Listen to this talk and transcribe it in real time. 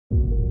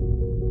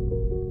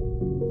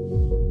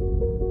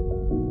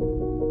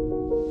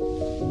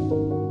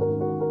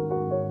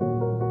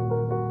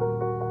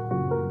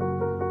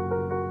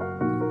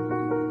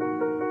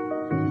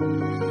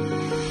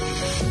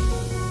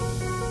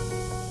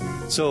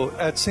So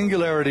at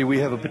Singularity, we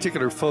have a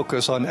particular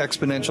focus on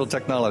exponential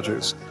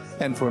technologies.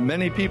 And for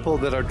many people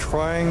that are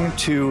trying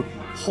to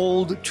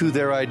hold to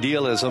their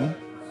idealism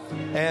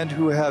and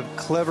who have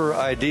clever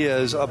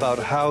ideas about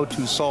how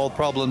to solve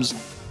problems,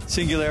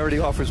 Singularity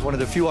offers one of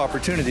the few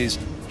opportunities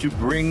to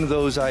bring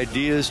those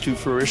ideas to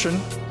fruition.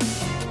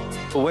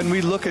 When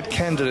we look at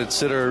candidates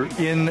that are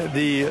in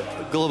the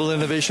global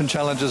innovation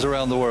challenges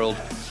around the world,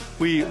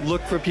 we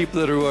look for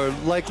people that are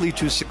likely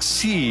to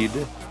succeed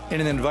in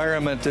an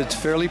environment that's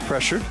fairly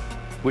pressured,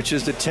 which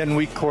is the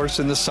 10-week course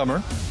in the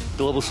summer,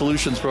 Global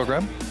Solutions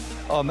Program.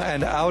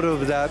 And out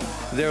of that,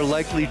 they're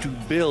likely to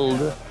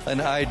build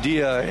an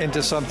idea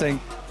into something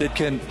that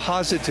can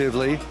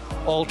positively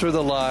alter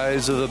the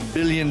lives of 1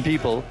 billion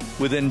people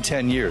within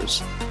 10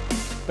 years.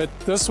 But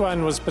this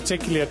one was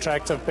particularly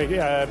attractive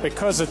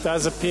because it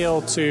does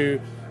appeal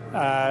to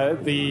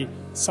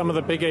some of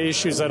the bigger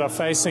issues that are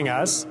facing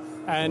us.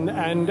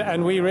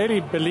 And we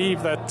really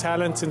believe that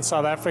talent in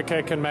South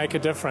Africa can make a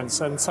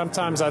difference. And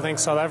sometimes I think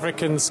South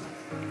Africans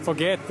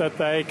forget that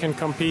they can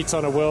compete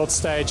on a world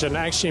stage and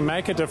actually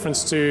make a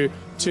difference to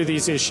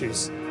these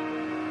issues.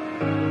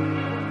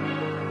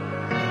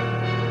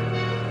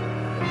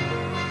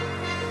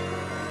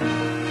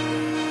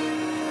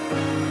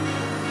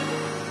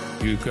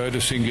 You go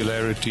to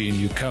Singularity and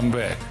you come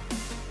back.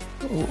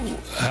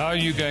 How are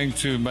you going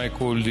to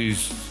make all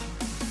these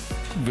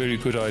very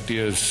good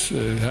ideas,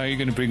 how are you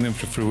going to bring them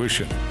to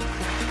fruition?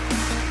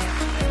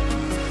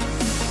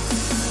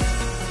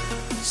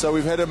 So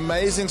we've had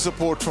amazing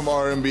support from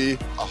RMB.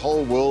 Our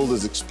whole world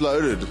has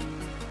exploded,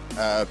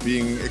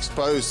 being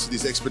exposed to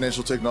these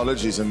exponential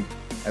technologies and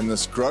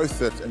this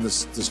growth and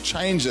this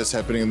change that's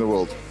happening in the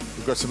world.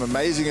 We've got some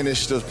amazing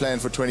initiatives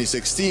planned for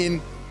 2016.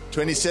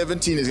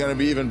 2017 is going to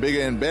be even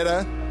bigger and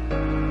better.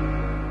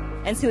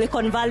 And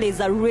Silicon Valley is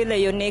a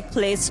really unique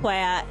place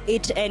where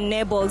it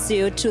enables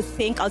you to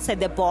think outside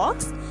the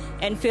box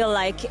and feel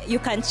like you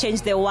can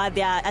change the world.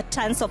 There are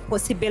tons of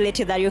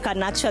possibility that you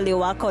can actually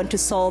work on to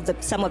solve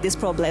some of these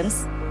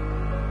problems.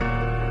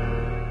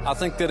 I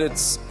think that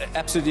it's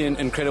absolutely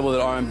incredible that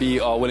RMB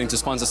are willing to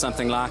sponsor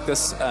something like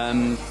this.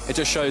 It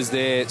just shows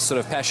their sort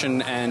of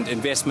passion and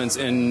investments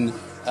in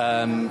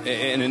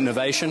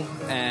innovation,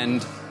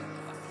 and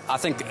I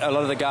think a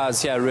lot of the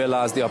guys here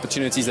realize the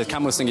opportunities that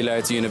come with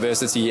Singularity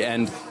University,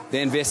 and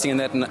they're investing in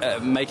that,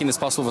 and making this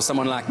possible for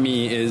someone like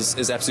me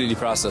is absolutely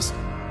priceless.